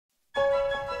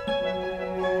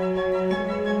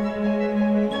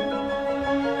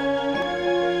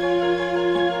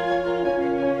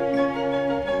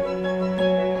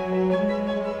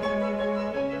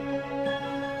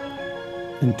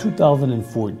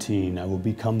2014, I will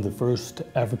become the first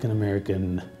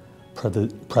African-American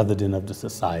president of the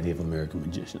Society of American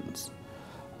Magicians,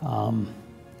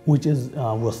 which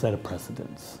will set a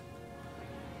precedence.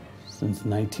 Since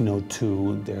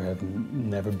 1902, there have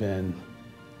never been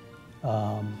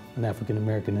an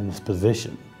African-American in this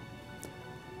position.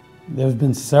 There have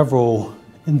been several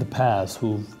in the past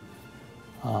who've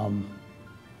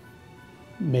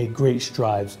made great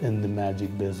strides in the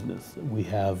magic business. We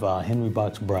have Henry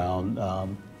Box Brown,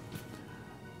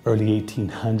 early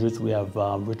 1800s. We have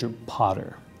Richard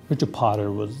Potter. Richard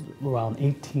Potter was around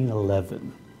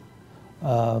 1811.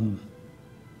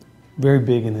 Very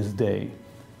big in his day.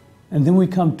 And then we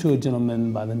come to a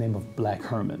gentleman by the name of Black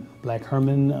Herman. Black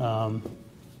Herman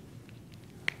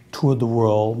toured the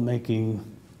world making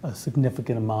a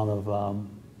significant amount of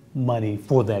money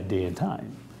for that day and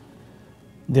time.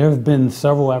 There have been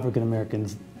several African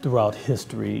Americans throughout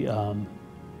history.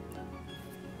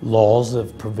 Laws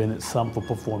have prevented some from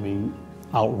performing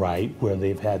outright, where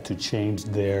they've had to change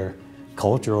their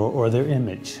culture or their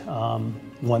image.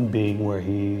 One being where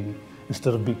he,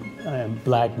 instead of being a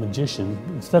black magician,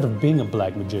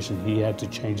 he had to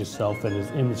change himself and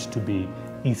his image to be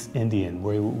East Indian,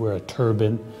 where he would wear a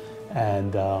turban,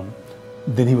 and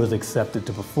then he was accepted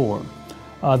to perform.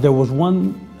 There was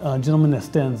one gentleman that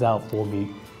stands out for me.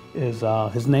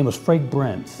 His name was Frank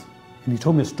Brentz, and he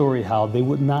told me a story how they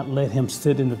would not let him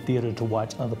sit in the theater to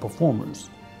watch other performers.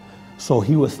 So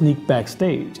he would sneak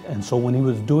backstage, and so when he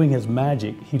was doing his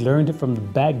magic, he learned it from the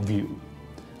back view.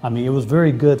 I mean, it was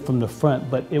very good from the front,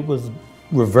 but it was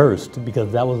reversed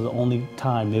because that was the only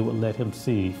time they would let him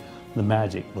see the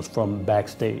magic, was from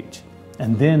backstage.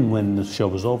 And then when the show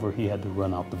was over, he had to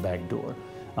run out the back door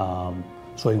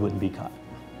so he wouldn't be caught.